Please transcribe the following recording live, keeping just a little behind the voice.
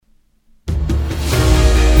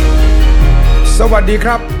สวัสดีค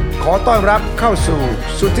รับขอต้อนรับเข้าสู่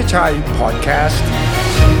สุทธิชัยพอดแคสต์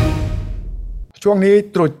ช่วงนี้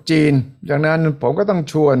ตรุษจีนดังนั้นผมก็ต้อง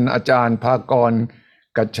ชวนอาจารย์ภากร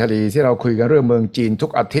กัญชลีที่เราคุยกันเรื่องเมืองจีนทุ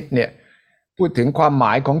กอาทิตย์เนี่ยพูดถึงความหม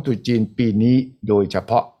ายของตรุษจีนปีนี้โดยเฉ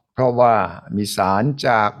พาะเพราะว่ามีสารจ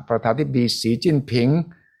ากประธานาธิบดีสีจิ้นผิง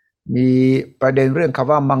มีประเด็นเรื่องค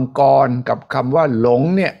ำว่ามังกรกับคำว่าหลง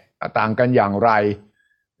เนี่ยต่างกันอย่างไร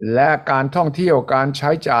และการท่องเที่ยวการใช้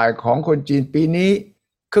จ่ายของคนจีนปีนี้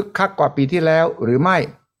คึกคักกว่าปีที่แล้วหรือไม่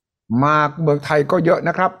มาเมืองไทยก็เยอะน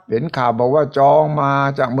ะครับเห็นข่าวบอกว่าจองมา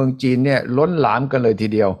จากเมืองจีนเนี่ยล้นหลามกันเลยที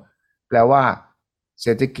เดียวแปลว่าเศ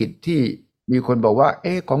รษฐกิจที่มีคนบอกว่า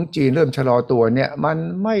ของจีนเริ่มชะลอตัวเนี่ยมัน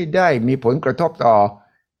ไม่ได้มีผลกระทบต่อ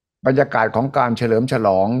บรรยากาศของการเฉลิมฉล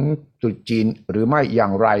องตรุษจีนหรือไม่อย่า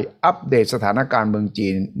งไรอัปเดตสถานการณ์เมืองจี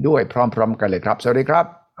นด้วยพร้อมๆกันเลยครับสวัสดีครับ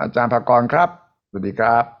อาจารย์ภากรครับสวัสดีค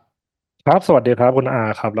รับครับสวัสดีครับคุณอา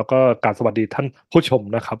ครับแล้วก็กราบสวัสดีท่านผู้ชม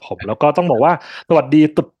นะครับผมแล้วก็ต้องบอกว่าสวัสดี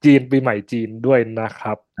ตรุษจีนปีใหม่จีนด้วยนะค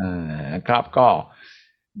รับครับก็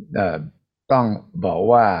ต้องบอก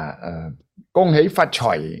ว่าก้งเหยฟัด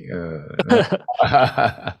ฉ่อย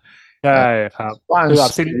ใช่ครับคือแบ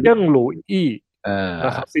บซินเจิ้งหลูอี้น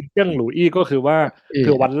ะครับซินเจิ้งหลูอี้ก็คือว่า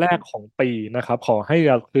คือวันแรกของปีนะครับขอให้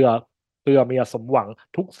เรือมีสมหวัง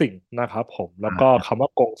ทุกสิ่งนะครับผมแล้วก็คำว่า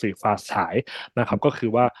กงสีฟ้าฉายนะครับก็คือ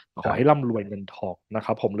ว่าขอให้ร่ำรวยเงินทองนะค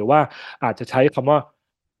รับผมหรือว่าอาจจะใช้คำว่า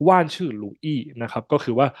ว่านชื่อหลูอี้นะครับก็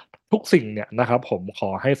คือว่าทุกสิ่งเนี่ยนะครับผมขอ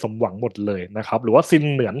ให้สมหวังหมดเลยนะครับหรือว่าซิน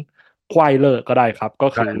เหนือนควายเลอร์ก็ได้ครับก็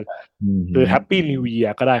คือแฮปปี้นิวเยีย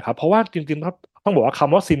ร์ก็ได้ครับเพราะว่าจริงๆครับต้องบอกว่าค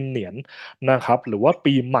ำว่าซินเหนียนนะครับหรือว่า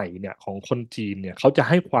ปีใหม่เนี่ยของคนจีนเนี่ยเขาจะ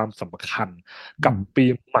ให้ความสำคัญกับปี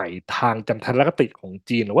ใหม่ทางจันทรคติของ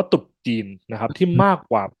จีนหรือว่าตรุษจีนนะครับที่มาก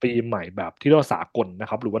กว่าปีใหม่แบบที่เรียกว่าสากลนะ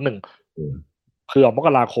ครับหรือว่าเผื่อมก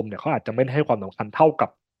ราคมเนี่ยเขาอาจจะไม่ให้ความสำคัญเท่ากับ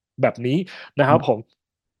แบบนี้นะครับผม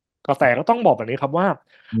แต่ก็ต้องบอกแบบนี้ครับว่า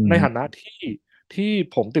ในฐานะที่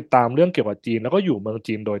ผมติดตามเรื่องเกี่ยวกับจีนแล้วก็อยู่เมือง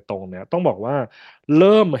จีนโดยตรงเนี่ยต้องบอกว่าเ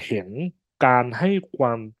ริ่มเห็นการให้คว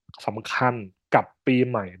ามสำคัญกับปี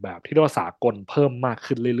ใหม่แบบที่เรียกว่าสากลเพิ่มมาก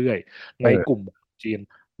ขึ้นเรื่อยๆในกลุ่มจีน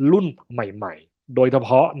รุ่นใหม่ๆโดยเฉพ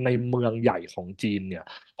าะในเมืองใหญ่ของจีนเนี่ย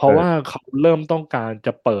เพราะว่าเขาเริ่มต้องการจ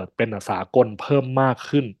ะเปิดเป็นสากลเพิ่มมาก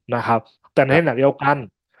ขึ้นนะครับแต่ในขณะเดียวกัน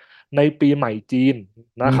ในปีใหม่จีน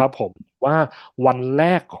นะครับผมว่าวันแร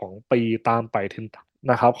กของปีตามปฏิทิน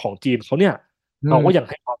นะครับของจีนเขาเนี่ยเราก็ยัง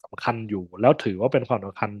ให้ความสำคัญอยู่แล้วถือว่าเป็นความส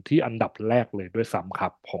ำคัญที่อันดับแรกเลยด้วยซ้ำครั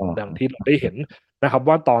บผมดังที่เราได้เห็นนะครับ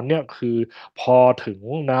ว่าตอนเนี้ยคือพอถึง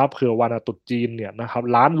นะครับเผื่อวันตรุษจีนเนี่ยนะครับ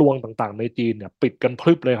ร้านรวงต่างๆในจีนเนี่ยปิดกันพ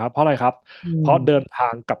รึบเลยครับเพราะอะไรครับเพราะเดินทา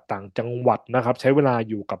งกลับต่างจังหวัดนะครับใช้เวลา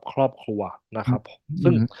อยู่กับครอบครัวนะครับ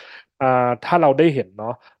ซึ่งถ้าเราได้เห็นเน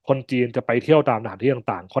าะคนจีนจะไปเที่ยวตามสถานที่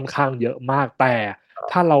ต่างๆค่อนข้างเยอะมากแต่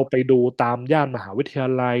ถ้าเราไปดูตามย่านมหาวิทยา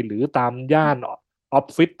ลัยหรือตามย่านออฟ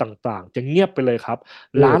ฟิศต่างๆจะเงียบไปเลยครับ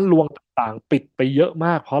ร้านรวงต่างๆปิดไปเยอะม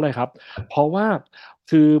ากเพราะอะไรครับเพราะว่า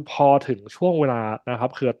คือพอถึงช่วงเวลานะครั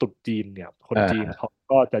บคือตรุษจีนเนี่ยคนจีนเขา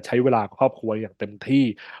ก็จะใช้เวลากับครอบครัวอย่างเต็มที่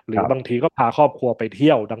หรือบางทีก็พาครอบครัวไปเ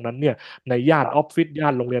ที่ยวดังนั้นเนี่ยในย่านออฟฟิศย่า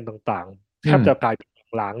นโรงเรียนต่างๆแทบจะกลายเป็น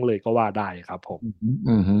ล้างเลยก็ว่าได้ครับผม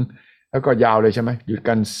แล้วก็ยาวเลยใช่ไหมหยุด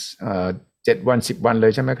กัน7 วัน10 วันเล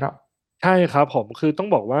ยใช่ไหมครับใช่ครับผมคือต้อง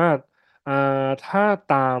บอกว่าถ้า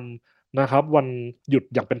ตามนะครับวันหยุด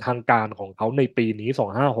อย่างเป็นทางการของเขาในปีนี้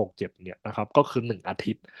2567เนี่ยนะครับก็คือ1อา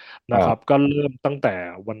ทิตย์นะครับก็เริ่มตั้งแต่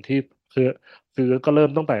วันที่คือก็เริ่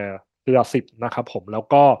มตั้งแต่เดือน10นะครับผมแล้ว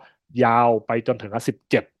ก็ยาวไปจนถึง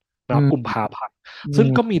17นะครับกุมภาพันธ์ซึ่ง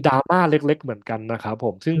ก็มีดราม่าเล็กๆเหมือนกันนะครับผ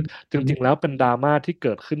มซึ่งจริงๆแล้วเป็นดราม่าที่เ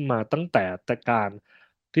กิดขึ้นมาตั้งแต่การ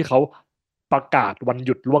ที่เขาประกาศวันห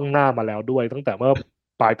ยุดล่วงหน้ามาแล้วด้วยตั้งแต่เมื่อ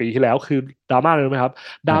ปลายปีที่แล้วคือดราม่าเลยไหมครับ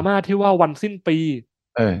ดราม่าที่ว่าวันสิ้นปี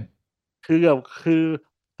คือ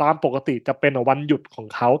ตามปกติจะเป็นวันหยุดของ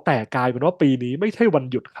เขาแต่กลายเป็นว่าปีนี้ไม่ใช่วัน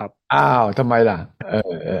หยุดครับอ้าวทำไมล่ะ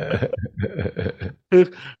คือ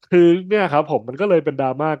คือเนี่ยครับผมมันก็เลยเป็นดร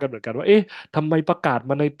าม่ากันเหมือนกันว่าเอ๊ะทำไมประกาศ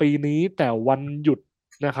มาในปีนี้แต่วันหยุด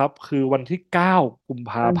นะครับคือวันที่9กุม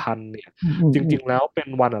ภาพันธ์เนี่ยจริงๆแล้วเป็น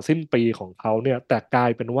วันสิ้นปีของเขาเนี่ยแต่กลา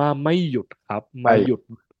ยเป็นว่าไม่หยุดครับมาหยุด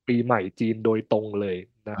ปีใหม่จีนโดยตรงเลย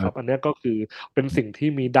นะครับอันนี้ก็คือเป็นสิ่งที่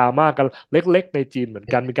มีดราม่ากันเล็กๆในจีนเหมือน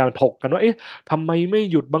กันมีการถกกันว่าเอ๊ะทำไมไม่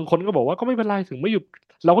หยุดบางคนก็บอกว่าก็ไม่เป็นไรถึงไม่หยุด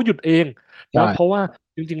เราก็หยุดเองนะเพราะว่า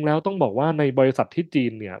จริงๆแล้วต้องบอกว่าในบริษัทที่จี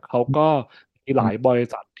นเนี่ยเขาก็มีหลายบริ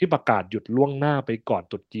ษัทที่ประกาศหยุดล่วงหน้าไปก่อน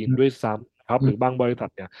ตรุษจีนด้วยซ้ำ ครับหรือบางบริษัท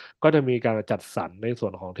เนี่ยก็จะมีการจัดสรรในส่ว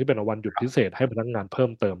นของที่เป็นวันหยุดพิเศษให้พนักงานเพิ่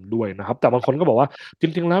มเติมด้วยนะครับแต่บางคนก็บอกว่าจ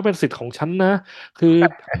ริงๆแล้วเป็นสิทธิ์ของฉันนะคือ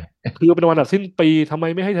เป็นวันสิ้นปีทำไม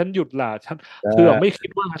ไม่ให้ฉันหยุดล่ะฉันคือไม่คิด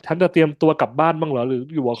ว่าฉันจะเตรียมตัวกลับบ้านบ้างเหรอหรือ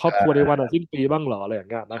อยู่กับครอบครัวในวันสิ้นปีบ้างเหรออะไรอย่าง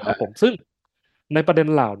เงี้ยนะครับผมซึ่งในประเด็น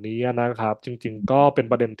เหล่านี้นะครับจริงๆก็เป็น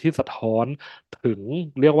ประเด็นที่สะท้อนถึง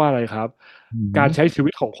เรียกว่าอะไรครับการใช้ชีวิ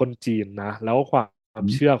ตของคนจีนนะแล้วความ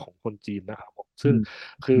เชื่อของคนจีนนะครับผมซึ่ง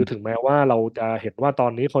คือถึงแม้ว่าเราจะเห็นว่าตอ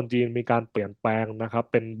นนี้คนจีนมีการเปลี่ยนแปลงนะครับ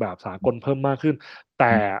เป็นแบบสากลเพิ่มมากขึ้นแ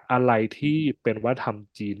ต่อะไรที่เป็นวัฒนธรรม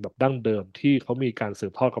จีนแบบดั้งเดิมที่เขามีการสื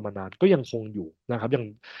บทอดกันมานานก็ยังคงอยู่นะครับอ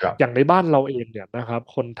ย่างในบ้านเราเองเนี่ยนะครับ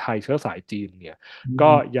คนไทยเชื้อสายจีนเนี่ยก็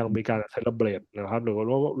ยังมีการเซเลบรตนะครับหรื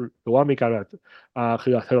อว่ามีการแบบคื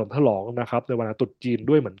อเฉลิมฉลองนะครับในวันตรุษจีน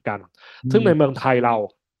ด้วยเหมือนกันซึ่งในเมืองไทยเร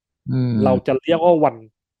าจะเรียกว่าวัน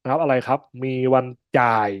นะครับอะไรครับมีวัน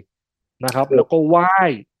จ่ายนะครับแล้วก็ไหว้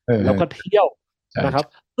แล้วก็เที่ยวนะครับ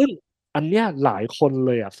ซึ่งอันเนี้ยหลายคนเ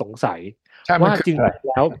ลยสงสัยว่าจริงๆ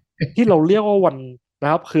แล้วที่เราเรียกว่าวันน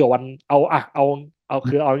ะครับคือวันเอา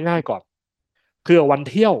คือเอาง่ายๆก่อนคือวัน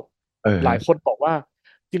เที่ยวหลายคนบอกว่า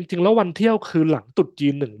จริงๆแล้ววันเที่ยวคือหลังตรุษจี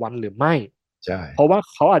น1 วันหรือไม่เพราะว่า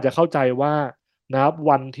เขาอาจจะเข้าใจว่านะครับ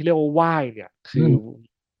วันที่เรียกว่าไหว้เนี่ย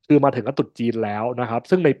คือมาถึงตรุษจีนแล้วนะครับ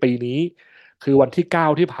ซึ่งในปีนี้คือวันที่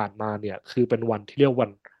9ที่ผ่านมาเนี่ยคือเป็นวันที่เรียกวั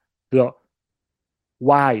นเพื่อไห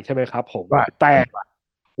ว้ใช่ไหมครับผมแต่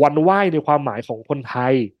วันไหว้ในความหมายของคนไท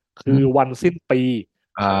ยคือวันสิ้นปี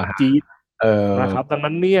ของจีนนะครับดัง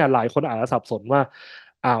นั้นเนี่ยหลายคนอาจจะสับสนว่า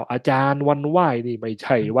อาจารย์วันไหว้นี่ไม่ใ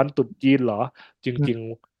ช่วันตรุษจีนเหรอจริงๆ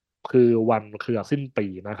คือสิ้นปี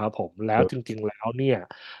นะครับผมแล้วจริงๆแล้วเนี่ย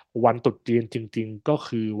วันตรุษจีนจริงๆก็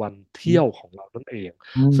คือวันเที่ยวของเรานั่นเอง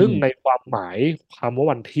ซึ่งในความหมายคำว่า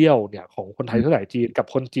วันเที่ยวเนี่ยของคนไทยเชื้อสายจีนกับ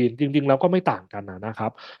คนจีนจริงๆแล้วก็ไม่ต่างกันนะครั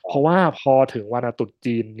บเพราะว่าพอถึงวันตรุษ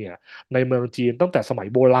จีนเนี่ยในเมืองจีนตั้งแต่สมัย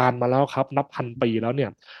โบราณมาแล้วครับนับพันปีแล้วเนี่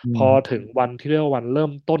ยพอถึงวันที่เรียกว่าวันเริ่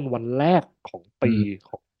มต้นวันแรกของปี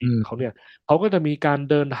ของจีนเขาเนี่ยเขาก็จะมีการ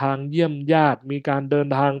เดินทางเยี่ยมญาติมีการเดิน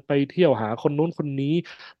ทางไปเที่ยวหาคนนู้นคนนี้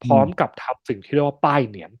พร้อมกับทำสิ่งที่เรียกว่าป้าย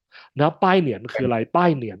เหนียนนะป้ายเหนียนคืออะไรป้า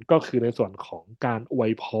ยเหนียนก็คือในส่วนของการอว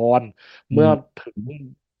ยพรเมื่อถึง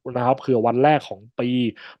นะครับคือวันแรกของปี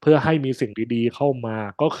เพื่อให้มีสิ่งดีๆเข้ามา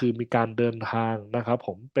ก็คือมีการเดินทางนะครับผ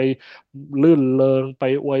มไปลื่นเริงไป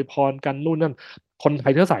อวยพรกันนู่นนั่นคนไท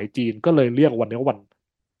ยเชื้อสายจีนก็เลยเรียกวันนี้ว่าวัน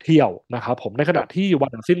เที่ยวนะครับผมในขณะที่วั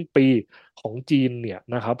นสิ้นปีของจีนเนี่ย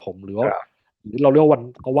นะครับผมหรือเราเรียกว่าวัน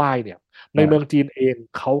ไหว้เนี่ยในเมืองจีนเอง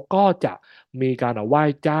เขาก็จะมีการไหว้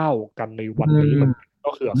เจ้ากันในวันนี้เหมือนกัน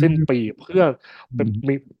ก็คือสิ้นปีเป็น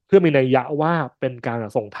มีเพื่อมีนัยยะว่าเป็นการ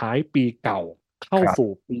ส่งท้ายปีเก่าเข้าสู่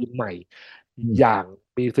ปีใหม่อย่าง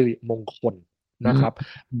มีสิริมงคลนะครับ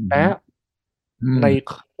และใน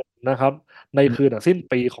คืนนะครับในคืนสิ้น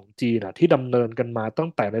ปีของจีนที่ดำเนินกันมาตั้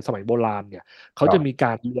งแต่ในสมัยโบราณเนี่ยเขาจะมีก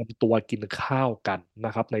ารรวมตัวกินข้าวกันน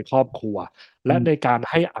ะครับในครอบครัวและในการ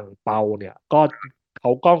ให้อั่งเปาเนี่ยเข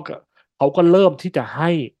าก็เขาก็เริ่มที่จะใ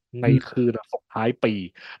ห้ในคืนส่งท้ายปี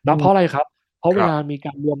นะเพราะอะไรครับเพราะเวลามีก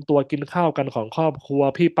ารรวมตัวกินข้าวกันของครอบครัว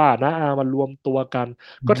พี่ป้าน้าอามารวมตัวกัน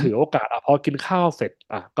ก็ถือโอกาสพอกินข้าวเสร็จ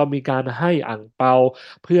ก็มีการให้อั่งเปา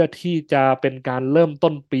เพื่อที่จะเป็นการเริ่ม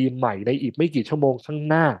ต้นปีใหม่ในอีกไม่กี่ชั่วโมงข้าง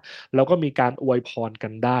หน้าแล้วก็มีการอวยพรกั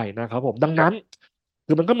นได้นะครับผมดังนั้น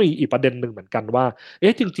คือมันก็มีอีกประเด็นหนึ่งเหมือนกันว่า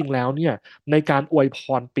จริงๆแล้วเนี่ยในการอวยพ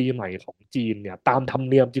รปีใหม่ของจีนเนี่ยตามธรรม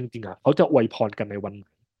เนียมจริงๆเขาจะอวยพรกันในวันไหน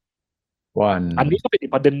อันนี้ก็เป็นอี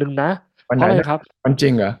กประเด็นหนึ่งนะเพราะอะไรครับมันจริ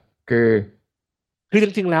งเหรอคือจ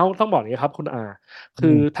ริงๆแล้วต้องบอกอย่างนี้ครับคุณคื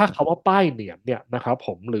อถ้าคำว่าป้ายเหนียนเนี่ยนะครับผ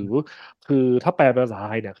มหรือคือถ้าแปลเป็นภาษาไ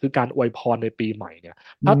ทยเนี่ยคือการอวยพรในปีใหม่เนี่ย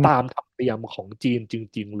ถ้าตามธรรมเนียมของจีนจ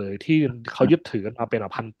ริงๆเลยที่เขายึดถือกันมาเป็น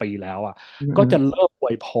พันปีแล้วก็จะเริ่มอ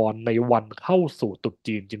วยพรในวันเข้าสู่ตรุษ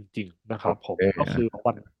จีนจริงๆนะครับผมก็คือ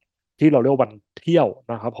วันที่เราเรียกวันเที่ยว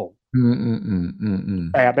นะครับผม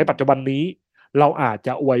แต่ในปัจจุบันนี้เราอาจจ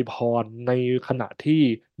ะอวยพรในขณะที่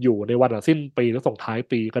อยู่ในวันสิ้นปีหรือส่งท้าย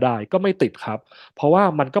ปีก็ได้ก็ไม่ติดครับเพราะว่า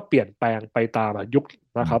มันก็เปลี่ยนแปลงไปตามยุค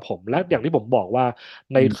นะครับผมและอย่างที่ผมบอกว่า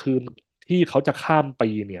ในคืนที่เขาจะข้ามปี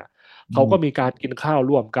เนี่ยเขาก็มีการกินข้าว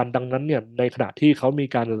ร่วมกันดังนั้นเนี่ยในขณะที่เขามี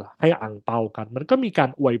การให้อั่งเปากันมันก็มีการ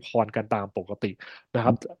อวยพรกันตามปกตินะค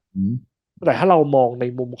รับแต่ถ้าเรามองใน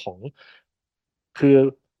มุมของคือ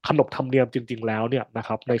ขนบธรรมเนียมจริงๆแล้วเนี่ยนะค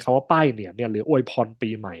รับในคำว่าป้ายเนี่ยหรืออวยพร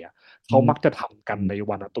ปีใหม่เขามักจะทำกันใน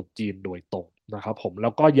วันตรุษจีนโดยตรงนะครับผมแล้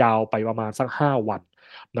วก็ยาวไปประมาณสัก5 วัน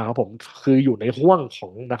นะครับผมคืออยู่ในห้วงขอ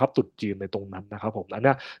งนะครับตรุษจีนในตรงนั้นนะครับผมอัน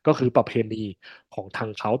นี้ก็คือประเพณีของทาง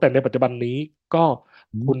เขาแต่ในปัจจุบันนี้ก็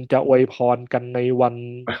คุณจะอวยพรกันในวัน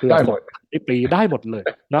คือส่งท้ายปีได้หมดเลย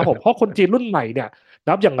นะครับผมเพราะคนจีนรุ่นใหม่เนี่ยน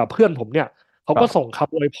ะครับอย่างเพื่อนผมเนี่ยเข เขาก็ส่งค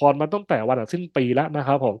ำอวยพรมาตั้งแต่วันสิ้นปีแล้วนะค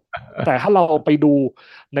รับผมแต่ถ้าเราไปดู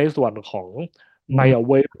ในส่วนของในเ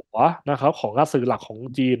ว็บหัวนะครับของสื่อหลักของ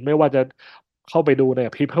จีนไม่ว่าจะเข้าไปดูใน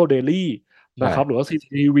People Daily นะครับหรือว่า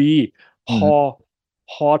CCTV พอ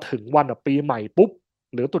พอถึงวันปีใหม่ปุ๊บ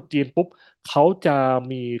หรือตรุษจีนปุ๊บเขาจะ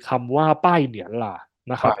มีคำว่าป้ายเหนียนล่ะ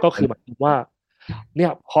นะครับก็คือหมายถึงว่าเนี่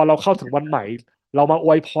ยพอเราเข้าถึงวันใหม่เรามาอ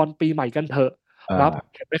วยพรปีใหม่กันเถอะนะครับ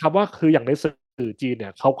เห็นไหมครับว่าคืออย่างในสื่อจีนเนี่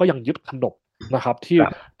ยเขาก็ยังยึดขนบนะครับ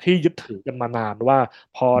ที่ยึดถือกันมานานว่า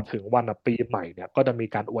พอถึงวันปีใหม่เนี่ยก็จะมี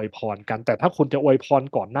การอวยพรกันแต่ถ้าคุณจะอวยพร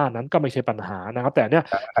ก่อนหน้านั้นก็ไม่ใช่ปัญหานะครับแต่เนี่ย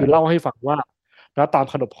คือเล่าให้ฟังว่าแล้วตาม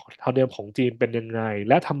ขนบธรรมเนียมของจีนเป็นยังไง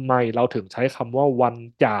และทำไมเราถึงใช้คำว่าวัน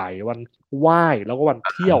จ่ายวันไหว้แล้วก็วัน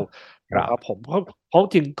เที่ยวนะครับผมเพราะ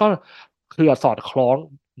จริงก็คือสอดคล้อง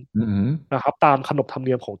นะครับตามขนบธรรมเ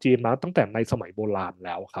นียมของจีนมาตั้งแต่ในสมัยโบราณแ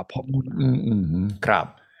ล้วครับผมครับ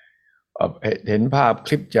เห็นภาพค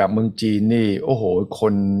ลิปจากเมืองจีนนี่โอ้โหค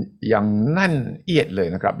นยังแน่นเอียดเลย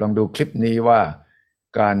นะครับลองดูคลิปนี้ว่า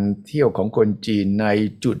การเที่ยวของคนจีนใน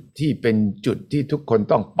จุดที่เป็นจุดที่ทุกคน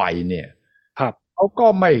ต้องไปเนี่ยเขาก็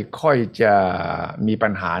ไม่ค่อยจะมีปั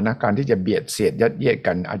ญหานะการที่จะเบียดเสียดยัดเยียด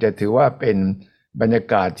กันอาจจะถือว่าเป็นบรรยา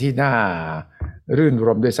กาศที่น่ารื่นร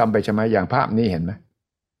มด้วยซ้ำไปใช่ไหมอย่างภาพนี้เห็นไหม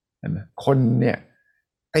คนเนี่ย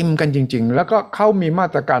เต็มกันจริงๆแล้วก็เขามีมา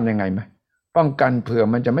ตรการยังไงไหมป้องกันเผื่อ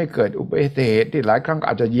มันจะไม่เกิดอุบัติเหตุที่หลายครั้ง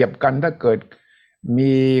อาจจะเหยียบกันถ้าเกิด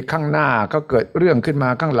มีข้างหน้าก็เกิดเรื่องขึ้นมา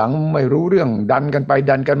ข้างหลังไม่รู้เรื่องดันกันไป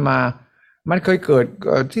ดันกันมามันเคยเกิด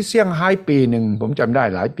ที่เซี่ยงไฮ้ปีหนึ่งผมจำได้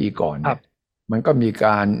หลายปีก่อนมันก็มีก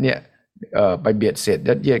ารเนี่ยไปเบียดเสียด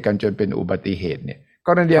ยัดเยียดกันจนเป็นอุบัติเหตุเนี่ยก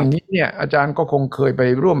รณีอย่างนี้เนี่ยอาจารย์ก็คงเคยไป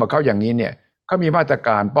ร่วมกับเขาอย่างนี้เนี่ยเขามีมาตรก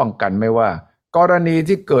ารป้องกันไหมว่ากรณี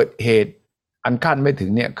ที่เกิดเหตุอันคาดไม่ถึ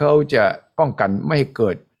งเนี่ยเขาจะป้องกันไม่ให้เกิ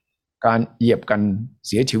ดการเหยียบกันเ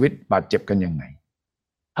สียชีวิตบาดเจ็บกันยังไง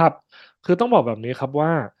ครับคือต้องบอกแบบนี้ครับว่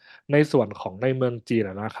าในส่วนของในเมืองจีน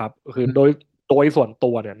นะครับคือโดยส่วน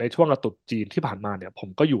ตัวเนี่ยในช่วงตรุษจีนที่ผ่านมาเนี่ยผม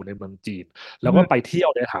ก็อยู่ในเมืองจีนแล้วก็ไปเที่ยว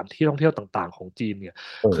ในสถานที่ท่องเที่ยวต่างๆของจีนเนี่ย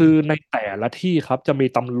คือในแต่ละที่ครับจะมี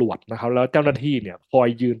ตำรวจนะครับแล้วเจ้าหน้าที่เนี่ยคอย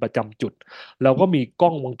ยืนประจำจุดแล้วก็มีกล้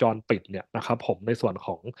องวงจรปิดเนี่ยนะครับผมในส่วนข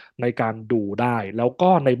องในการดูได้แล้วก็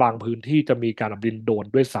ในบางพื้นที่จะมีการบินโดรน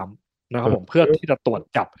ด้วยซ้ำนะครับผมเพื่อที่จะตรวจ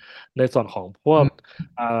จับในส่วนของพวก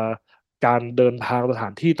การเดินทางสถา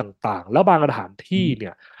นที่ต่างๆแล้วบางสถานที่เนี่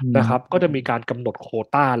ยนะครับก็จะมีการกำหนดโคว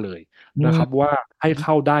ต้าเลยนะครับว่าให้เ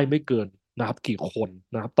ข้าได้ไม่เกินนะครับกี่คน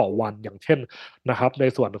นะครับต่อวันอย่างเช่นนะครับใน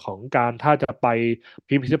ส่วนของการถ้าจะไป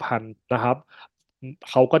พิพิธภัณฑ์นะครับ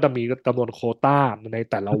เขาก็จะมีจำนวนโควต้าใน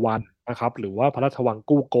แต่ละวันนะครับหรือว่าพระราชวัง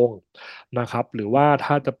กู้กงนะครับหรือว่า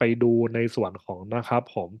ถ้าจะไปดูในส่วนของนะครับ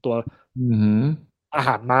ผมตัวอาห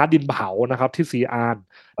ารม้าดินเผานะครับที่ซีอาน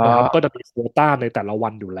นะครับก็จะมีโควต้าในแต่ละวั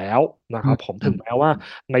นอยู่แล้วนะครับผมถึงแม้ว่า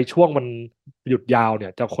ในช่วงมันหยุดยาวเนี่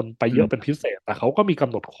ยจะคนไปเยอะเป็นพิเศษแต่เขาก็มีก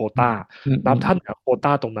ำหนดโควต้านับท่านเหนือโควต้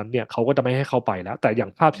าตรงนั้นเนี่ยเขาก็จะไม่ให้เข้าไปแล้วแต่อย่า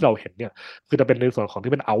งภาพที่เราเห็นเนี่ยคือจะเป็นในส่วนของ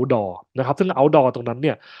ที่เป็น outdoor นะครับซึ่ง outdoor ตรงนั้นเ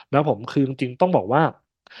นี่ยนะผมคือจริงๆต้องบอกว่า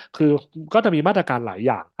คือก็จะมีมาตรการหลายอ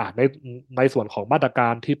ย่างในส่วนของมาตรกา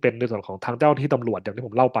รที่เป็นในส่วนของทางเจ้าหน้าที่ตำรวจอย่างที่ผ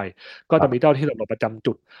มเล่าไปก็จะมีเจ้าหน้าที่ตำรวจประจำ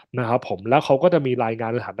จุดนะครับผมแล้วเขาก็จะมีรายงา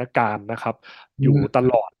นสถานการณ์นะครับอยู่ต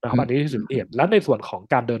ลอดนะครับอันนี้ที่สังเกตและในส่วนของ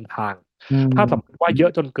การเดินทางถ้าสมมติว่าเยอ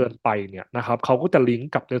ะจนเกินไปเนี่ยนะครับเขาก็จะลิง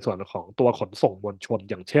ก์กับในส่วนของตัวขนส่งมวลชน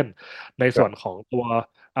อย่างเช่นในส่วนของตัว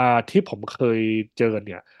ที่ผมเคยเจอเ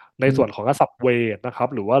นี่ยในส่วนของซับเวย์นะครับ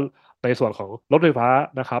หรือว่าในส่วนของรถไฟฟ้า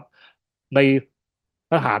นะครับใน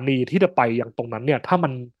สถานีที่จะไปอย่างตรงนั้นเนี่ยถ้ามั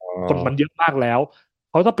นคนมันเยอะมากแล้ว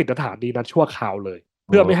เขาจะปิดสถานีนั้นชั่วคราวเลยเ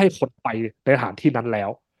พื่อไม่ให้คนไปในสถานที่นั้นแล้ว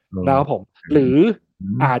นะครับผมหรือ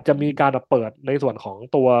อาจจะมีการเปิดในส่วนของ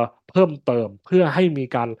ตัวเพิ่มเติมเพื่อให้มี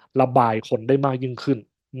การระบายคนได้มากยิ่งขึ้น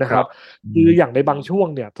นะครับคืออย่างในบางช่วง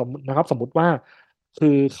เนี่ยนะครับสมมุติว่าคื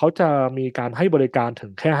อเขาจะมีการให้บริการถึ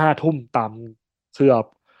งแค่5 ทุ่มตามเครือ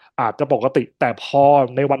อาจจะปกติแต่พอ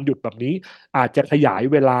ในวันหยุดแบบนี้อาจจะขยาย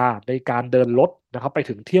เวลาในการเดินรถนะครับไป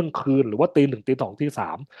ถึงเที่ยงคืนหรือว่าตี 1ตี 2ตี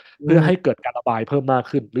 3เพื่อให้เกิดการระบายเพิ่มมาก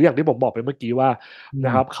ขึ้นหรืออย่างที่ผมบอกไปเมื่อกี้ว่าน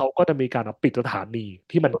ะครับเขาก็จะมีการปิดสถานี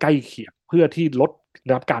ที่มันใกล้เคียงเพื่อที่ลดน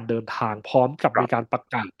ะครับการเดินทางพร้อมกับมีการประ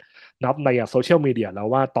กาศนะครับในโซเชียลมีเดียแล้ว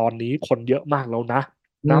ว่าตอนนี้คนเยอะมากแล้วนะ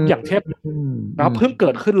นะครับอย่างเช่นนะครับเพิ่งเกิ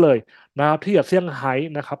ดขึ้นเลยนะครับที่เซี่ยงไฮ้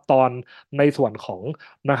นะครับตอนในส่วนของ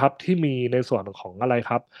นะครับที่มีในส่วนของอะไร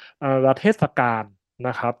ครับเทศกาลน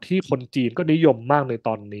ะครับที่คนจีนก็นิยมมากในต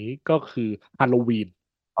อนนี้ก็คือฮาโลวีน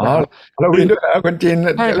ฮาโลวีนด้วยคนจีน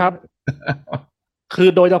ใช่ครับ คือ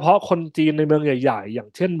โดยเฉพาะคนจีนในเมืองใหญ่ๆอย่าง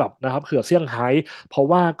เช่นแบบนะครับเขื่อเซี่ยงไฮ้เพราะ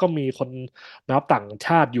ว่าก็มีคนนะครับต่างช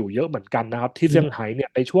าติอยู่เยอะเหมือนกันนะครับที่เซี่ยงไฮ้เนี่ย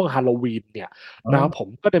ในช่วงฮาโลวีนเนี่ยนะครับผม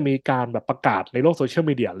ก็จะมีการแบบประกาศในโลกโซเชียล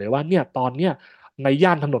มีเดียเลยว่าเนี่ยตอนเนี้ยในย่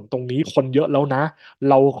านถนนตรงนี้คนเยอะแล้วนะ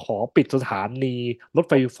เราขอปิดสถานีรถ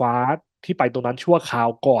ไฟฟ้าที่ไปตรงนั้นชั่วคราว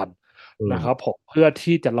ก่อนนะครับผมเพื่อ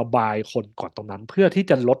ที่จะระบายคนก่อนตรงนั้นเพื่อที่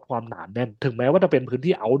จะลดความหนาแน่นถึงแม้ว่าจะเป็นพื้น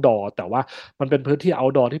ที่ outdoor แต่ว่ามันเป็นพื้นที่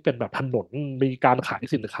outdoor ที่เป็นแบบถนนมีการขาย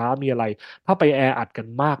สินค้ามีอะไรถ้าไปแออัดกัน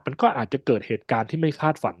มากมันก็อาจจะเกิดเหตุการณ์ที่ไม่คา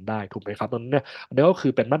ดฝันได้ถูกไหมครับตอนนั้นเนี่ยอันนี้ก็คื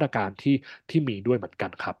อเป็นมาตรการที่มีด้วยเหมือนกั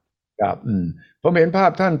นครับครับผมเห็นภา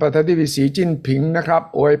พท่านประธานาธิบดีสีจิ้นผิงนะครับ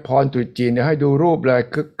อวยพรตรุษจีนให้ดูรูปเลย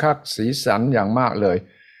คึกคักสีสันอย่างมากเลย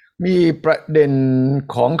มีประเด็น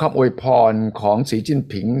ของคำอวยพรของสีจิ้น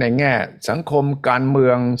ผิงในแง่สังคมการเมื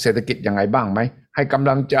องเศรษฐกิจยังไงบ้างไหมให้กำ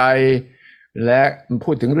ลังใจและพู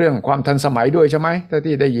ดถึงเรื่องความทันสมัยด้วยใช่ไหมถ้า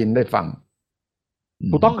ที่ได้ยินได้ฟัง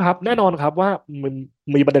ถูกต้องครับแน่นอนครับว่ามัน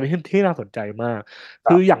มีประเด็นที่น่าสนใจมาก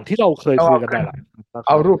คืออย่างที่เราเคยคุยกันหลายๆครั้งนะคเ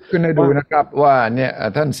อารับรูปขึ้นให้ดูว่านะครับว่าเนี่ย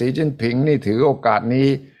ท่านสีจิ้นผิงนี่ถือโอกาสนี้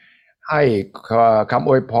ให้คำ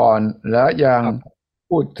อวยพรและยังครับ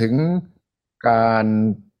พูดถึงการ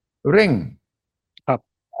เร่งครับ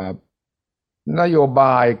นโยบ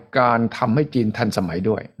ายการทำให้จีนทันสมัย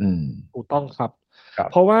ด้วยถูกต้องครับครับ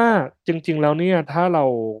เพราะว่าจริงๆแล้วเนี่ยถ้าเรา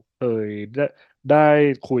เคยได้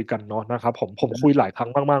คุยกันเนาะนะครับผมคุยหลายครั้ง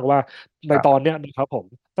มากๆว่าในครับตอนเนี้ยนะครับผม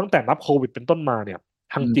ตั้งแต่นับโควิดเป็นต้นมาเนี่ย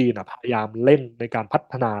ทางอืมจีนพยายามเร่งในการพั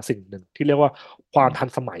ฒนาสิ่งหนึ่งที่เรียกว่าความทัน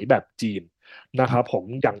สมัยแบบจีนนะครับผม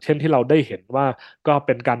อย่างเช่นที่เราได้เห็นว่าก็เ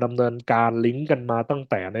ป็นการดำเนินการลิงก์กันมาตั้ง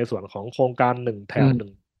แต่ในส่วนของโครงการหนึ่งแถอืมมหนึ่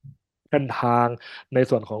งเส้นทางใน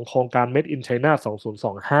ส่วนของโครงการ Made in China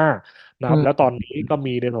 2025นะครับแล้วตอนนี้ก็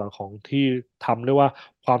มีในส่วนของที่ทำเรียกว่า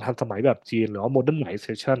ความทันสมัยแบบจีนหรือว่า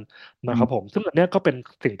modernization นะครับผมซึ่งอันเนี้ยก็เป็น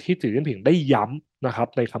สิ่งที่สีจิ้นผิงได้ย้ำนะครับ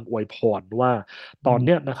ในคำอวยพรว่าตอนเ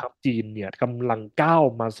นี้ยนะครับจีนเนี่ยกำลังก้าว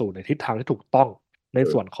มาสู่ในทิศทางที่ถูกต้องใน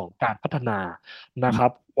ส่วนของการพัฒนานะครั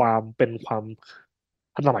บความ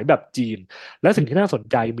ทันสมัยแบบจีนและสิ่งที่น่าสน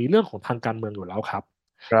ใจมีเรื่องของทางการเมืองอยู่แล้วครับ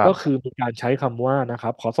ครับก็คือมีการใช้คำว่านะครั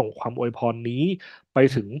บขอส่งความอวยพรนี้ไป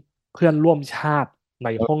ถึงเพื่อนร่วมชาติใน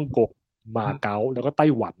ฮ่องกงมาเก๊าแล้วก็ไต้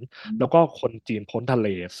หวันแล้วก็คนจีนพ้นทะเล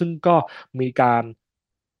ซึ่งก็มีการ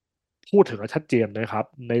พูดถึงและชัดเจนนะครับ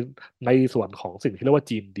ในส่วนของสิ่งที่เรียกว่า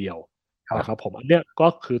จีนเดียวครับนะครับผมอันเนี้ยก็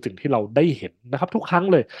คือสิ่งที่เราได้เห็นนะครับทุกครั้ง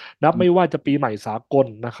เลยนับไม่ว่าจะปีใหม่สากล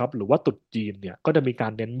นะครับหรือว่าตรุษจีนเนี่ยก็จะมีกา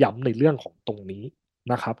รเน้นย้ำในเรื่องของตรงนี้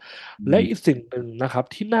นะครับ และอีกสิ่งหนึ่งนะครับ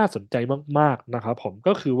ที่น่าสนใจมากๆนะครับผม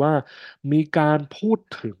ก็คือว่ามีการพูด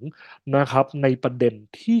ถึงนะครับในประเด็น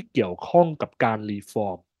ที่เกี่ยวข้องกับการรีฟอ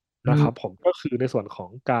ร์มนะครับผมก็คือในส่วนของ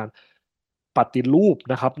การปฏิรูป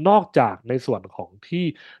นะครับนอกจากในส่วนของ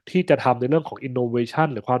ที่จะทำในเรื่องของ innovation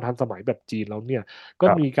หรือความทันสมัยแบบจีนแล้วเนี่ยก็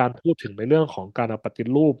มีครับการพูดถึงในเรื่องของการปฏิ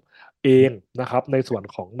รูปเองนะครับในส่วน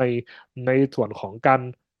ของการ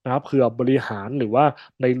นะครับเผื่อบริหารหรือว่า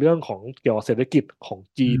ในเรื่องของเกี่ยวกับเศรษฐกิจของ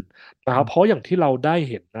จีน นะครับเพราะอย่างที่เราได้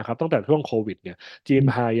เห็นนะครับตั้งแต่ช่วงโควิดเนี่ยจีน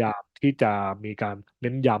พยายามที่จะมีการเ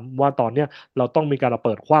น้นย้ำว่าตอนเนี้ยเราต้องมีการเ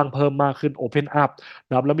ปิดกว้างเพิ่มมากขึ้น Open Up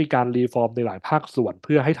นะครับแล้วมีการรีฟอร์มในหลายภาคส่วนเ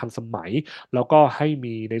พื่อให้ทันสมัยแล้วก็ให้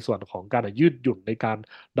มีในส่วนของการยืดหยุ่นในการ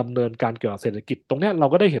ดำเนินการเกี่ยวกับเศรษฐกิจตรงเนี้ยเรา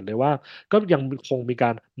ก็ได้เห็นเลยว่าก็ยังคงมีกา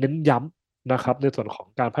รเน้นย้ำนะครับในส่วนของ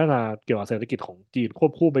การพัฒนาเกี่ยวกับเศรษฐกิจของจีนคว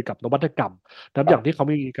บคู่ไปกับนวัตกรรมนะครับอย่างที่เขา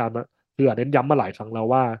มีการเน้นย้ำมาหลายครั้งแล้ว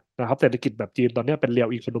ว่านะครับเศรษฐกิจแบบจีนตอนนี้เป็น real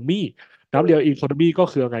economy นะครับ real economy ก็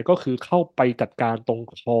คือไงก็คือเข้าไปจัดการตรง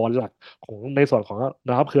คอหลักของในส่วนของ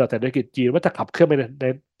นะครับเครือเศรษฐกิจจีนว่าจะขับเคลื่อนไป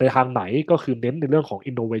ในทางไหนก็คือเน้นในเรื่องของ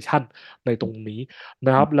innovation ในตรงนี้น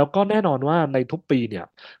ะครับแล้วก็แน่นอนว่าในทุกปีเนี่ย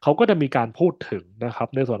เขาก็จะมีการพูดถึงนะครับ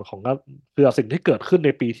ในส่วนของเครือสิ่งที่เกิดขึ้นใน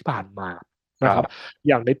ปีที่ผ่านมานะครับ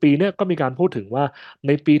อย่างในปีเนี้ยก็มีการพูดถึงว่าใ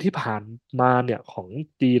นปีที่ผ่านมาเนี่ยของ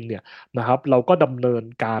จีนเนี่ยนะครับเราก็ดำเนิน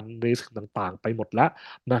การในสิ่งต่างๆไปหมดแล้ว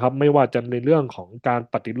นะครับไม่ว่าจะในเรื่องของการ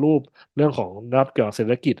ปฏิรูปเรื่องของนะครับเกี่ยวกับเศรษ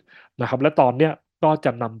ฐกิจนะครับและตอนเนี้ยก็จ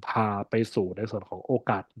ะนำพาไปสู่ในส่วนของโอ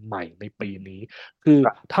กาสใหม่ในปีนี้คือ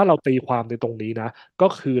ถ้าเราตีความในตรงนี้นะก็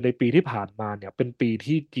คือในปีที่ผ่านมาเนี่ยเป็นปี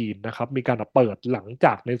ที่จีนนะครับมีการเปิดหลังจ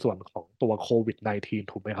ากในส่วนของตัวโควิด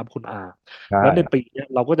 -19 ถูกไหมครับคุณอาใช่แล้วในปีนี้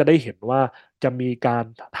เราก็จะได้เห็นว่าจะมีการ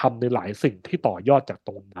ทำในหลายสิ่งที่ต่อยอดจากต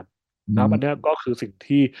รงนั้น นะครับอันเนี้ยก็คือสิ่ง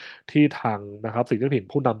ที่ทางนะครับสีจิ้นผิง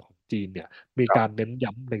ผู้นำของจีนเนี่ยมีครับการเน้น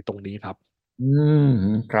ย้ำในตรงนี้ครับอืม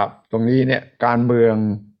ครับตรงนี้เนี่ยการเมือง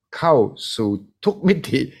เข้าสู่ทุกมิ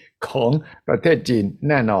ติของประเทศจีน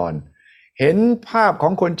แน่นอนเห็นภาพขอ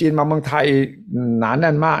งคนจีนมาเมืองไทยหนาแ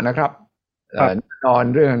น่นมากนะครับแน่นอน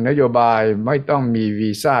เรื่องนโยบายไม่ต้องมี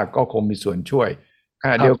วีซ่าก็คงมีส่วนช่วยข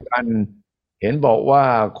ณะเดียวกัน เห็นบอกว่า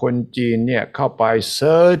คนจีนเนี่ยเข้าไปเ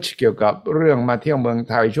ซิร์ชเกี่ยวกับเรื่องมาเที่ยวเมือง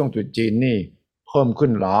ไทยช่วงตรุษจีนนี่เพิ่มขึ้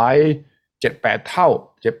นหลาย7-8เท่า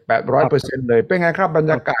700-800%เลยเป็นไงครับบรร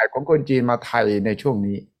ยากาศของคนจีนมาไทยในช่วง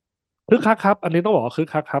นี้คึกคักครับอันนี้ต้องบอกว่าคึก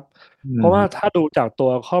คักครับเพราะว่าถ้าดูจากตั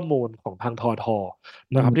วข้อมูลของทางทท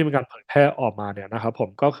นะครับที่มีการเผยแพร่ออกมาเนี่ยนะครับผม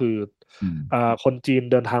ก็คือคนจีน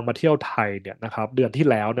เดินทางมาเที่ยวไทยเนี่ยนะครับเดือนที่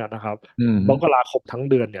แล้วเนี่ยนะครับมกราคมทั้ง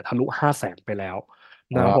เดือนเนี่ยทะลุ500,000ไปแล้ว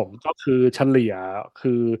นะครับผมก็คือเฉลี่ย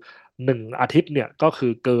คือ1 อาทิตย์เนี่ยก็คื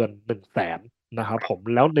อเกิน100,000นะครับผม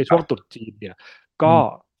แล้วในช่วงตรุษจีนเนี่ยก็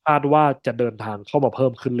คาดว่าจะเดินทางเข้ามาเพิ่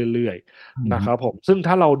มขึ้นเรื่อยๆนะครับผมซึ่ง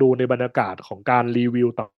ถ้าเราดูในบรรยากาศของการรีวิว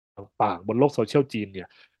ต่างๆบนโลกโซเชียลจีนเนี่ย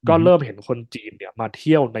ก็เริ่มเห็นคนจีนเนี่ยมาเ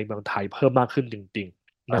ที่ยวในเมืองไทยเพิ่มมากขึ้นจริง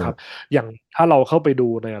ๆนะครับอย่างถ้าเราเข้าไปดู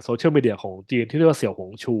ในโซเชียลมีเดียของจีนที่เรียกว่าเสี่ยวห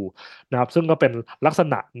งชูนะครับซึ่งก็เป็นลักษ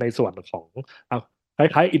ณะในส่วนของค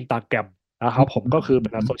ล้ายๆ Instagram นะครับผมก็คือเป็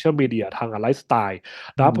นโซเชียลมีเดียทางไลฟ์สไตล์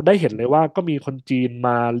นะครับได้เห็นเลยว่าก็มีคนจีนม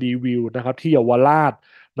ารีวิวนะครับที่เยาวราช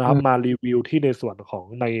นะครับมารีวิวที่ในส่วนของ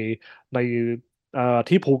ใน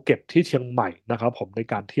ที่ภูเก็ตที่เชียงใหม่นะครับผมใน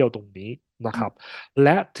การเที่ยวตรงนี้นะครับแล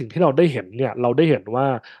ะสิ่งที่เราได้เห็นเนี่ยเราได้เห็นว่า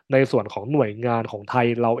ในส่วนของหน่วยงานของไทย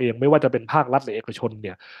เราเองไม่ว่าจะเป็นภาครัฐหรือเอกชนเ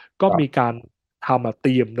นี่ยก็มีการทำ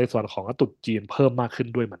ธีมในส่วนของตรุษจีนเพิ่มมากขึ้น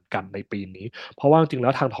ด้วยเหมือนกันในปีนี้เพราะว่าจริงๆแล้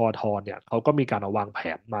วทางททเนี่ยเขาก็มีการวางแผ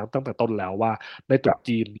นมาตั้งแต่ต้นแล้วว่าในตรุษ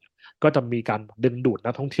จีนก็จะมีการดึงดูด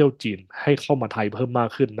นักท่องเที่ยวจีนให้เข้ามาไทยเพิ่มมาก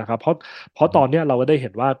ขึ้นนะครับเพราะตอนนี้เราก็ได้เห็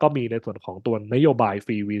นว่าก็มีในส่วนของตัวนโยบายฟ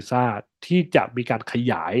รีวีซ่าที่จะมีการข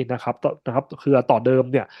ยายนะครับคือต่อเดิม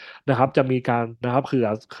เนี่ยนะครับจะมีการนะครับคือ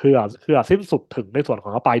สิ้นสุดถึงในส่วนขอ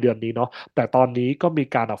งปลายเดือนนี้เนาะแต่ตอนนี้ก็มี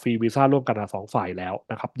การฟรีวีซ่าร่วมกัน2 ฝ่ายแล้ว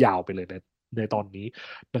นะครับยาวไปเลยในตอนนี้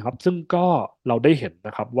นะครับซึ่งก็เราได้เห็นน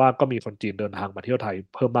ะครับว่าก็มีคนจีนเดินทางมาเที่ยวไทย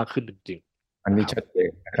เพิ่มมากขึ้นจริงๆอันนี้ชัดเจน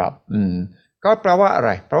นะครับก็แปลว่าอะไร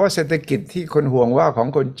เพราะว่าเศรษฐกิจที่คนห่วงว่าของ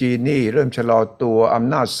คนจีนนี่เริ่มชะลอตัวอ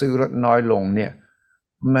ำนาจซื้อลดน้อยลงเนี่ย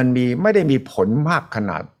มันไม่ได้มีผลมากข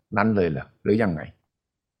นาดนั้นเลยเหรอหรือยังไง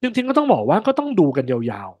จริงๆก็ต้องบอกว่าก็ต้องดูกันย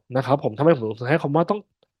าวๆนะครับผมทำไมผมถึงใช้คำว่า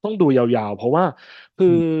ต้องดูยาวๆเพราะว่าคื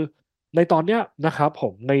อในตอนเนี้ยนะครับผ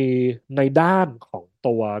มในด้านของ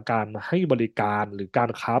ตัวการให้บริการหรือกา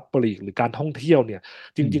รค้าปลีกหรือการท่องเที่ยวเนี่ย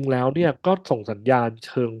จริงๆแล้วเนี่ยก็ส่งสัญญาณ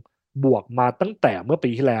เชิงบวกมาตั้งแต่เมื่อปี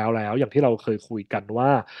ที่แล้วอย่างที่เราเคยคุยกันว่า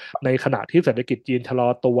ในขณะที่เศรษฐกิจจีนชะลอ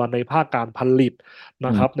ตัวในภาคการผลิตน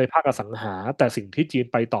ะครับในภาคอสังหาแต่สิ่งที่จีน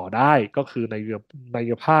ไปต่อได้ก็คือใน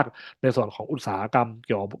ภาคในส่วนของอุตสาหกรรมเ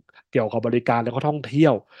กี่ยวกับบริการและก็ท่องเที่ย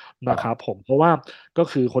วนะครับผมเพราะว่าก็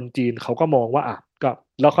คือคนจีนเขาก็มองว่าก็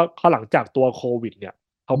แล้วเขาหลังจากตัวโควิดเนี่ย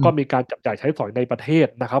เขาก็มีการจับจ่ายใช้สอยในประเทศ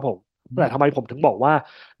นะครับผมแต่ทำไมผมถึงบอกว่า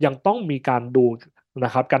ยังต้องมีการดูน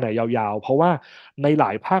ะครับกันอย่างยาวๆเพราะว่าในหล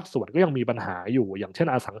ายภาคส่วนก็ยังมีปัญหาอยู่อย่างเช่น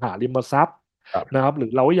อสังหาริมทรัพย์นะครับหรื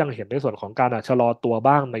อเราก็ยังเห็นในส่วนของการชะลอตัว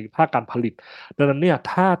บ้างในภาคการผลิตดังนั้นเนี่ย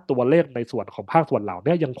ถ้าตัวเลขในส่วนของภาคส่วนเหล่า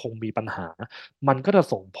นี้ยังคงมีปัญหามันก็จะ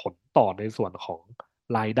ส่งผลต่อในส่วนของ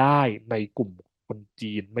รายได้ในกลุ่มคน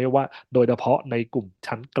จีนไม่ว่าโดยเฉพาะในกลุ่ม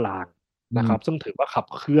ชั้นกลางนะครับซึ่งถือว่าขับ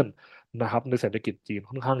เคลื่อนนะครับในเศรษฐกิจจีน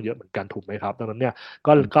ค่อนข้างเยอะเหมือนกันถูกไหมครับดังนั้นเนี่ย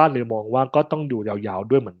ก็เลยมองว่าก็ต้องอยู่ยาวๆ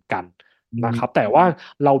ด้วยเหมือนกันนะครับแต่ว่า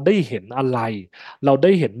เราได้เห็นอะไรเราไ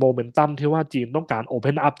ด้เห็นโมเมนตัมที่ว่าจีนต้องการโอเพ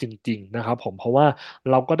นอัพจริงๆนะครับผมเพราะว่า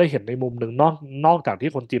เราก็ได้เห็นในมุมหนึ่งนอกจาก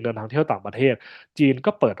ที่คนจีนเดินทางเที่ยวต่างประเทศจีน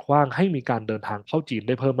ก็เปิดกว้างให้มีการเดินทางเข้าจีนไ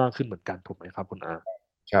ด้เพิ่มมากขึ้นเหมือนกันถูกไหมครับคุณอา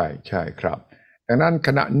ใช่ใช่ครับดังนั้นข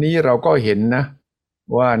ณะนี้เราก็เห็นนะ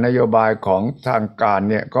ว่านโยบายของทางการ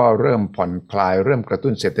เนี่ยก็เริ่มผ่อนคลายเริ่มกระ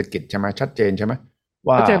ตุ้นเศรษฐกิจใช่ไหมชัดเจนใช่ไหม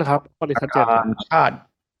ว่าชัดเจนนะครับตอนนี้ธนาชัดเจนคาครับรชาติ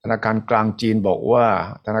ธนาคารกลางจีนบอกว่า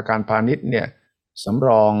ธนาคารพาณิชย์เนี่ยสำร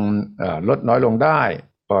องลดน้อยลงได้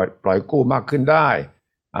ปล่อยกู้มากขึ้นได้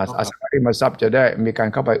อสังหาริมทรัพย์จะได้มีการ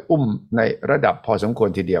เข้าไปอุ้มในระดับพอสมควร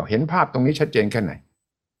ทีเดียวเห็นภาพตรงนี้ชัดเจนแค่ไหน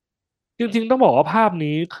จริงๆต้องบอกว่าภาพ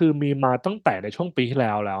นี้คือมีมาตั้งแต่ในช่วงปีที่แ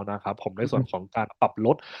ล้วนะครับผมในส่วนของการปรับล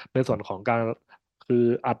ดในส่วนของการคือ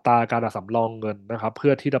อัตราการสำรองเงินนะครับเพื่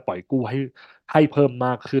อที่จะปล่อยกู้ให้เพิ่มม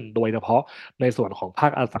ากขึ้นโดยเฉพาะในส่วนของภา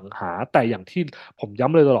คอสังหาแต่อย่างที่ผมย้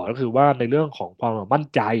ำเลยตลอดก็คือว่าในเรื่องของความมั่น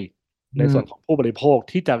ใจในส่วนของผู้บริโภค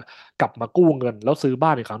ที่จะกลับมากู้เงินแล้วซื้อบ้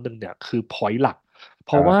านอีกครั้งหนึ่งเนี่ยคือพอยต์หลักเ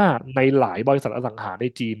พราะว่าในหลายบริษัทอสังหาใน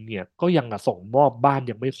จีนเนี่ยก็ยังส่งมอบบ้าน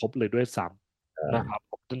ยังไม่ครบเลยด้วยซ้ำ นะครับ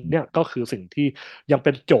เนี่ยก็คือสิ่งที่ยังเ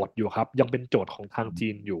ป็นโจทย์อยู่ครับยังเป็นโจทย์ของทางจี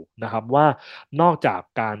นอยู่นะครับว่านอกจาก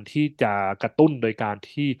การที่จะกระตุ้นโดยการ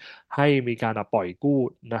ที่ให้มีการปล่อยกู้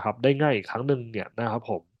นะครับได้ง่ายอีกครั้งหนึ่งเนี่ยนะครับ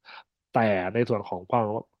ผมแต่ในส่วนของความ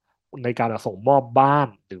ในการส่งมอบบ้าน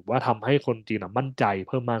หรือว่าทำให้คนจีนมั่นใจเ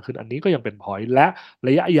พิ่มมากขึ้นอันนี้ก็ยังเป็นพอยต์และร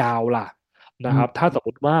ะยะยาวล่ะนะครับถ้าสมม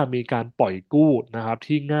ติว่ามีการปล่อยกู้นะครับ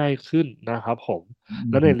ที่ง่ายขึ้นนะครับผม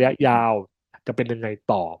แล้วในระยะยาว จะเป็นยังไง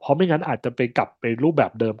ต่อเพราะไม่งั้นอาจจะไปกลับไปรูปแบ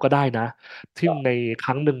บเดิมก็ได้นะที่ในค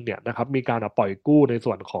รั้งหนึ่งเนี่ยนะครับมีการปล่อยกู้ใน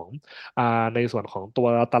ส่วนของในส่วนของตัว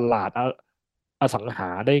ตลาดอสังหา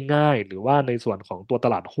ได้ง่ายหรือว่าในส่วนของตัวต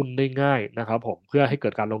ลาดหุ้นได้ง่ายนะครับผมเพื่อให้เกิ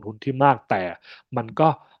ดการลงทุนที่มากแต่มันก็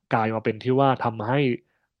กลายมาเป็นที่ว่าทำให้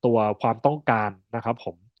ตัวความต้องการนะครับผ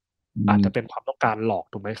มอาจจะเป็นความต้องการหลอก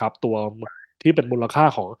ถูกไหมครับตัวที่เป็นมูลค่า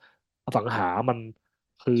ของอสังหามัน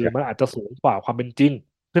คือมันอาจจะสูงกว่าความเป็นจริง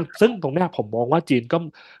ซึ่งตรงเนี้ยผมมองว่าจีน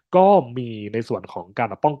ก็มีในส่วนของการ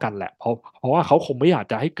ป้องกันแหละเพราะว่าเขาคงไม่อยาก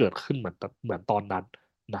จะให้เกิดขึ้นเหมือนตอนนั้น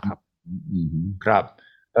นะครับครับ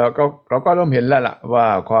เราก็เริ่มเห็นแล้วล่ะว่า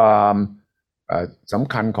ความส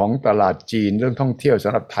ำคัญของตลาดจีนเรื่องท่องเที่ยวส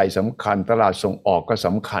ำหรับไทยสำคัญตลาดส่งออกก็ส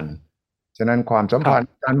ำคัญฉะนั้นความสัมพันธ์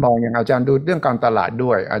การมองอย่างอาจารย์ดูเรื่องการตลาด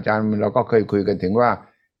ด้วยอาจารย์เราก็เคยคุยกันถึงว่า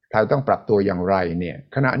ไทยต้องปรับตัวอย่างไรเนี่ย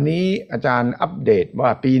ขณะนี้อาจารย์อัปเดตว่า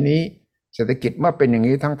ปีนี้เศรษฐกิจเมื่อเป็นอย่าง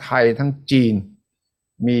นี้ทั้งไทยทั้งจีน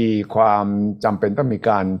มีความจำเป็นต้องมี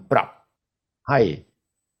การปรับให้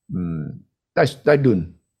ได้ดุล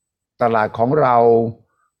ตลาดของเรา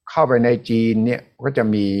เข้าไปในจีนเนี่ยก็จะ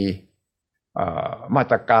มีมา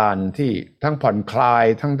ตรการที่ทั้งผ่อนคลาย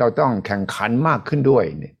ทั้งเราต้องแข่งขันมากขึ้นด้วย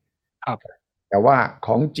เนี่ยแต่ว่าข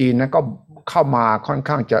องจีนนั้นก็เข้ามาค่อน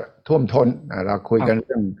ข้างจะท่วมท้นเราคุยกันเ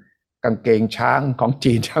รื่องกางเกงช้างของ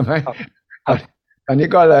จีนใช่ไหมอันนี้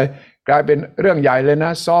ก็เลยกลายเป็นเรื่องใหญ่เลยน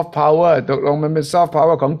ะซอฟต์พาวเวอร์ตกลงมันเป็นซอฟต์พาวเว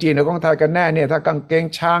อร์ของจีนหรือของไทยกันแน่เนี่ยถ้ากางเกง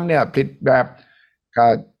ช้างเนี่ยผลิตแบบ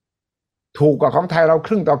ถูกกว่าของไทยเราค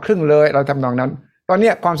รึ่งต่อครึ่งเลยเราทำนองนั้นตอน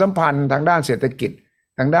นี้ความสัมพันธ์ทางด้านเศรษฐกิจ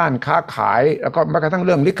ทางด้านค้าขายแล้วก็แม้กระทั่งเ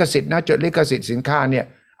รื่องลิขสิทธิ์นะจดลิขสิทธิ์สินค้าเนี่ย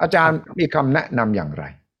อาจารย์มีคำแนะนำอย่างไร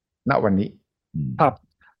ณวันนี้ครับ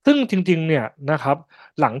ซึ่งจริงๆเนี่ยนะครับ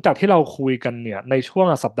หลังจากที่เราคุยกันเนี่ยในช่วง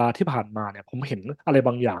สัปดาห์ที่ผ่านมาเนี่ยผมเห็นอะไรบ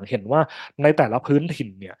างอย่างเห็นว่าในแต่ละพื้นถิ่น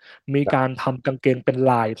เนี่ยมีการทำกางเกงเป็น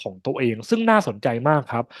ลายของตัวเองซึ่งน่าสนใจมาก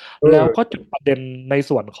ครับแล้วก็จุดประเด็นใน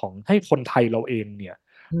ส่วนของให้คนไทยเราเองเนี่ย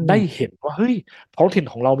ได้เห็นว่าเฮ้ยท้องถิ่น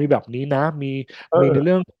ของเรามีแบบนี้นะมีในเ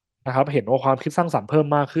รื่องนะครับเห็นว่าความคิดสร้างสรรค์เพิ่ม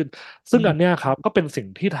มากขึ้นซึ่งอันเนี้ยครับก็เป็นสิ่ง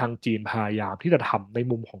ที่ทางจีนพยายามที่จะทำใน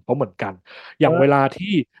มุมของเขาเหมือนกันอย่างเวลา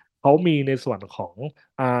ที่เขามีในส่วนของ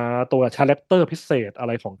ตัวคาแรคเตอร์พิเศษอะไ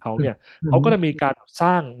รของเขาเนี่ยเขาก็จะมีการส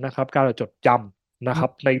ร้างนะครับการจดจำนะครับ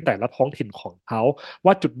ในแต่ละท้องถิ่นของเขา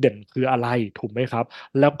ว่าจุดเด่นคืออะไรถูกไหมครับ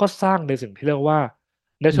แล้วก็สร้างในสิ่งที่เรียกว่า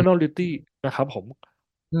nationality นะครับผม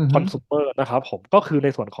consumer นะครับผมก็คือใน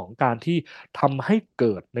ส่วนของการที่ทำให้เ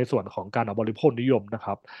กิดในส่วนของการบริโภคนิยมนะค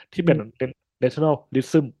รับที่เป็น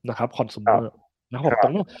nationalism นะครับ consumer นะครับผมตร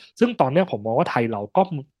งนี้ซึ่งตอนนี้ผมมองว่าไทยเรา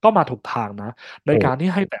ก็มาถูกทางนะในการที่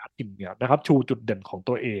ให้แต่ละถิ่นเนี่ยนะครับชูจุดเด่นของ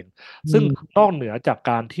ตัวเองซึ่งนอกเหนือจาก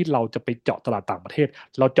การที่เราจะไปเจาะตลาดต่างประเทศ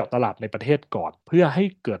เราเจาะตลาดในประเทศก่อนเพื่อให้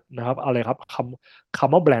เกิดนะครับอะไรครับค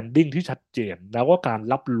ำว่า branding ที่ชัดเจนแล้วก็การ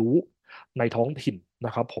รับรู้ในท้องถิ่นน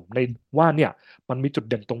ะครับผมในว่าเนี่ยมันมีจุด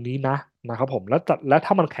เด่นตรงนี้นะครับผมและถ้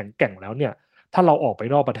ามันแข็งแกร่งแล้วเนี่ยถ้าเราออกไป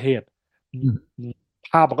นอกประเทศ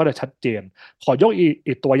ภาพมันก็จะชัดเจนขอยก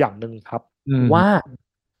อีกตัวอย่างหนึ่งครับว่า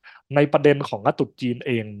ในประเด็นของตรุษจีนเ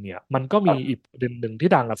องเนี่ยมันก็มีอีกประเด็นหนึ่งที่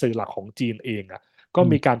ทางสื่อหลักของจีนเองก็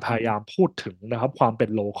มีการพยายามพูดถึงนะครับความเป็น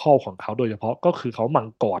โลคอลของเขาโดยเฉพาะก็คือเขามัง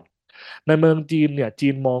กรในเมืองจีนเนี่ยจี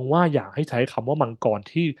นมองว่าอยากให้ใช้คำว่ามังกร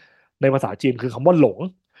ที่ในภาษาจีนคือคำว่าหลง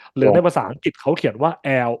หรือในภาษาอังกฤษเขาเขียนว่า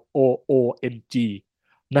LOONG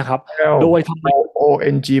นะครับโดยทำไม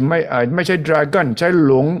ONG ไม่ใช่ Dragon ใช้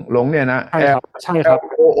หลงเนี่ยนะใช่ครับ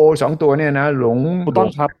LOO สองตัวเนี่ยนะหลงถูกต้อ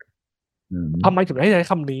งครับทำไมถึงให้ใช้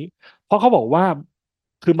คำนี้เพราะเขาบอกว่า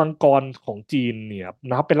คือมังกรของจีนเนี่ย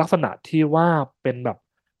นะครับเป็นลักษณะที่ว่าเป็นแบบ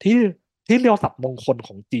ที่เรียกศัพท์มงคลข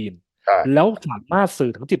องจีนแล้วสามารถสื่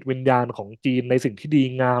อถึงจิตวิญญาณของจีนในสิ่งที่ดี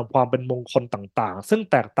งามความเป็นมงคลต่างๆซึ่ง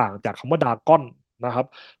แตกต่างจากคำว่าดราก้อนนะครับ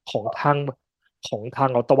ของทาง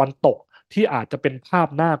ตะวันตกที่อาจจะเป็นภาพ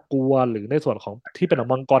น่ากลัวหรือในส่วนของที่เป็น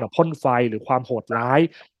มังกรพ่นไฟหรือความโหดร้าย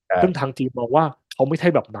ซึ่งทางจีนมองว่าเขาไม่ใช่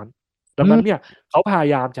แบบนั้นดังนั้นเนี่ยเขาพย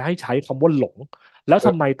ายามจะให้ใช้คำว่าหลงแล้วท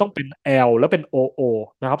ำไมต้องเป็น L แล้วเป็น OO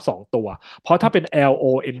นะครับสองตัวเพราะถ้าเป็น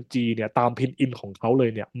LONG เนี่ยตามพินอินของเขาเลย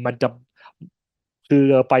เนี่ยมันจะคือ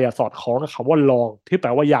ไปสอดคล้องกับคำว่า long ที่แปล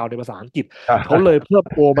ว่ายาวในภาษาอังกฤษเขาเลยเพิ่ม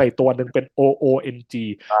O ใหม่ตัวหนึ่งเป็น OONG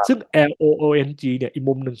ซึ่ง LOONG เนี่ยอีก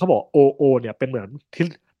มุมหนึ่งเขาบอก OO เนี่ยเป็นเหมือน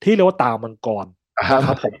ที่เรียกว่าตามังกรนะค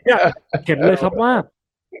รับผมเนี่ยเห็นเลยครับว่า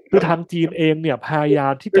คือทางจีนเองเนี่ยพยายา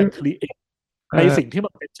มที่จะ create ในสิ่งที่มั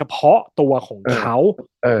นเป็นเฉพาะตัวของเขา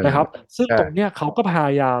นะครับซึ่งตรงเนี้ยเขาก็พย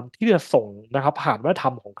ายามที่จะส่งนะครับผ่านวัฒนธร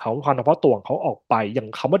รมของเขาความเฉพาะตัวของเขาออกไปอย่าง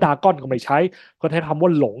คำว่าดราก้อนก็ไม่ใช้ก็ใช้คำว่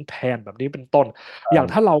าหลงแทนแบบนี้เป็นต้นอย่าง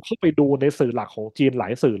ถ้าเราเข้าไปดูในสื่อหลักของจีนหลา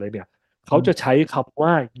ยสื่อเลยเนี่ยเขาจะใช้คำว่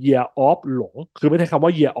า year of หลงคือไม่ใช่คำว่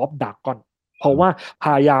า year of dragon เพราะว่าพ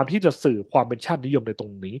ยายามที่จะสื่อความเป็นชาตินิยมในตร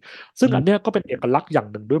งนี้ซึ่งอันเนี้ยก็เป็นเอกลักษณ์อย่าง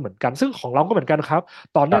หนึ่งด้วยเหมือนกันซึ่งของเราก็เหมือนกันครับ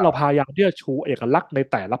ตอนนี้เราพยายามที่จะชูเอกลักษณ์ใน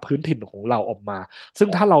แต่ละพื้นถิ่นของเราออกมาซึ่ง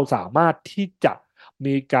ถ้าเราสามารถที่จะ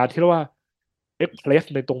มีการที่เรียกว่า express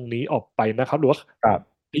ในตรงนี้ออกไปนะครับหรือว่า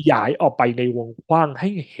ขยายออกไปในวงกว้างให้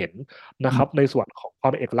เห็นนะครับในส่วนของควา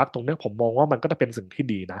มเอกลักษณ์ตรงนี้ผมมองว่ามันก็จะเป็นสิ่งที่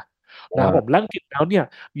ดีนะครับผมแล้วจริงแล้วเนี่ย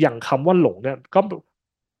อย่างคำว่าหลงเนี่ยก็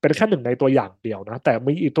เป็นแค่หนึ่งในตัวอย่างเดียวนะแต่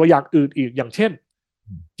มีอีกตัวอย่างอื่นอีกอย่างเช่น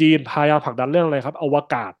จีนพยายามผลักดันเรื่องอะไรครับอว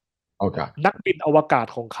กาศนักบินอวกาศ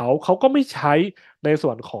ของเขาก็ไม่ใช้ในส่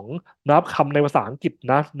วนของนับคำในภาษาอังกฤษ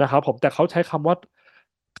นะครับผมแต่เขาใช้คำว่า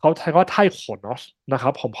ไทโคโนสนะครั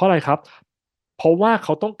บผมเพราะอะไรครับเพราะว่าเข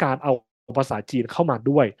าต้องการเอาภาษาจีนเข้ามา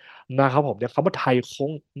ด้วยนะครับผมเนี่ยคำว่าไทค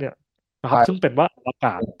งเนี่ยนะครับซึ่งเป็นว่าอวก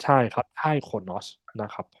าศใช่ครับไทโคโนสน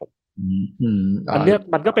ะครับผมอันเนี้ย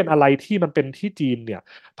มันก็เป็นอะไรที่มันเป็นที่จีนเนี่ย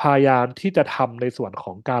พยายามที่จะทำในส่วนข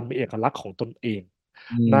องการมีเอกลักษณ์ของตนเอง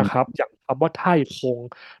นะครับอย่างคำว่าไท่คง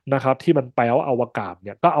นะครับที่มันแปลว่าอวกาศเ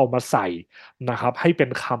นี่ยก็เอามาใส่นะครับให้เป็น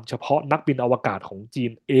คำเฉพาะนักบินอวกาศของจี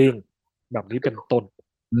นเองแบบนี้เป็นต้น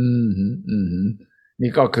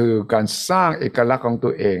นี่ก็คือการสร้างเอกลักษณ์ของตั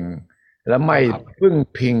วเองและไม่พึ่ง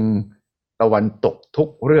พิงตะวันตกทุก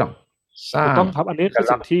เรื่องสร้างต้องครับอันนี้คือ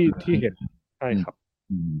สิ่งที่เห็นใช่ครับ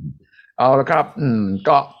เอาละครับ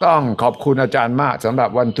ก็ต้องขอบคุณอาจารย์มากสำหรับ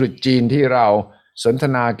วันตรุษจีนที่เราสนท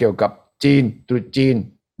นาเกี่ยวกับจีนตรุษจีน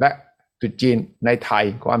และตรุษจีนในไทย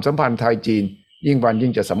ความสัมพันธ์ไทยจีนยิ่งวันยิ่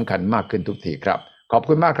งจะสำคัญมากขึ้นทุกทีครับขอบ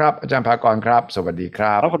คุณมากครับอาจารย์ภากรครับสวัสดีค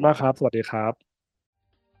รับขอบคุณมากครับสวัสดีครับ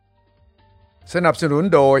สนับสนุน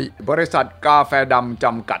โดยบริษัทกาแฟดำจ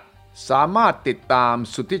ำกัดสามารถติดตาม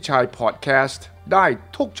สุทธิชัยพอดแคสต์ได้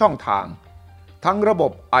ทุกช่องทางทั้งระบ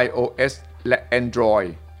บ iOS และ Android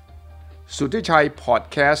สุทธิชัย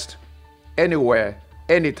Podcast Anywhere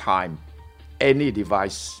Anytime Any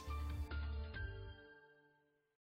Device